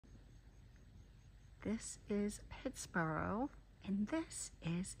This is Pittsboro, and this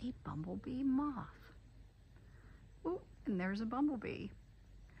is a bumblebee moth. Ooh, and there's a bumblebee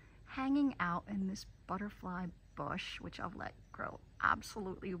hanging out in this butterfly bush, which I've let grow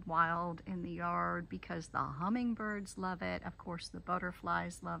absolutely wild in the yard because the hummingbirds love it. Of course, the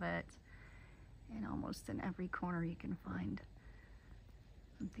butterflies love it. And almost in every corner you can find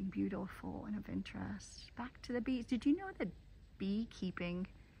something beautiful and of interest. Back to the bees. Did you know that beekeeping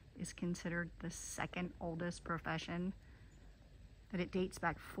is considered the second oldest profession? That it dates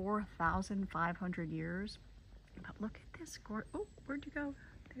back 4,500 years. But look at this. Oh, where'd you go?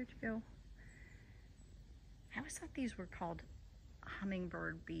 There'd you go. I always thought these were called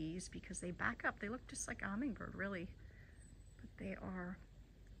hummingbird bees because they back up. They look just like a hummingbird, really. But they are...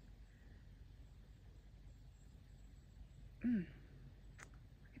 Look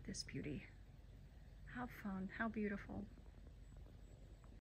at this beauty. How fun, how beautiful.